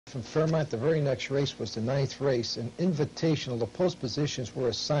From Fairmount, the very next race was the 9th race, an Invitational. The post positions were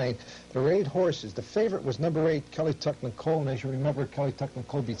assigned. There were 8 horses. The favorite was number 8, Kelly Tuck Nicole, and as you remember, Kelly Tuck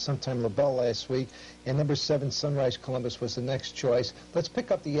Nicole beat Sometime LaBelle last week, and number 7, Sunrise Columbus, was the next choice. Let's pick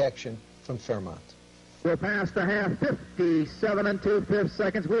up the action from Fairmount. We're past the half, 57 2/5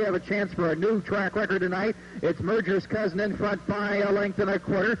 seconds. We have a chance for a new track record tonight. It's Merger's Cousin in front by a length and a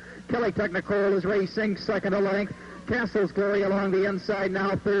quarter. Kelly Tuck Nicole is racing second a length. Castle's Glory along the inside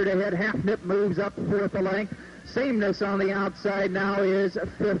now, third ahead. Half Nip moves up fourth a length. Sameness on the outside now is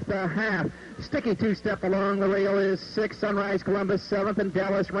fifth a half. Sticky two-step along the rail is sixth. Sunrise Columbus seventh, and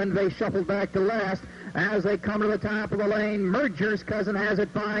Dallas Renvay shuffled back to last. As they come to the top of the lane, Merger's Cousin has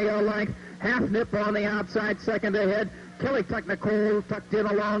it by a length. Half Nip on the outside, second ahead. Kelly Tuck Nicole tucked in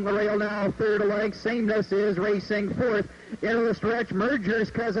along the rail now, third a length. Sameness is racing fourth. Into the stretch, Merger's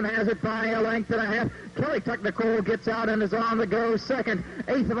Cousin has it by a length and a half. Kelly Tuck Nicole gets out and is on the go second.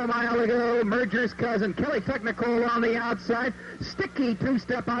 Eighth of a mile to go, Merger's Cousin. Kelly Tuck Nicole on the outside. Sticky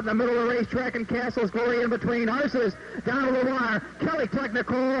two-step out in the middle of the racetrack, and Castle's Glory in between horses. Down to the wire, Kelly Tuck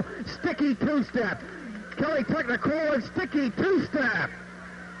Nicole, sticky two-step. Kelly Tuck Nicole and sticky two-step.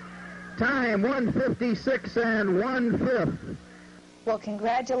 Time 1:56 1/5. Well,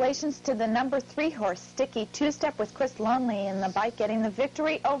 congratulations to the number 3 horse, Sticky Two-Step, with Chris Loney in the bike, getting the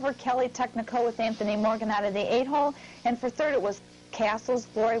victory over Kelly Tuck Nicole with Anthony Morgan out of the 8-hole. And for third, it was Castle's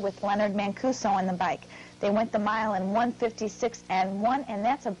Glory with Leonard Mancuso in the bike. They went the mile in 1:56 1, and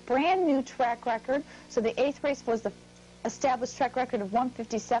that's a brand new track record. So the 8th race was the established track record of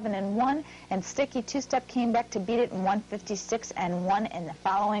 1:57 1, and Sticky Two-Step came back to beat it in 1:56 1 in the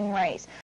following race.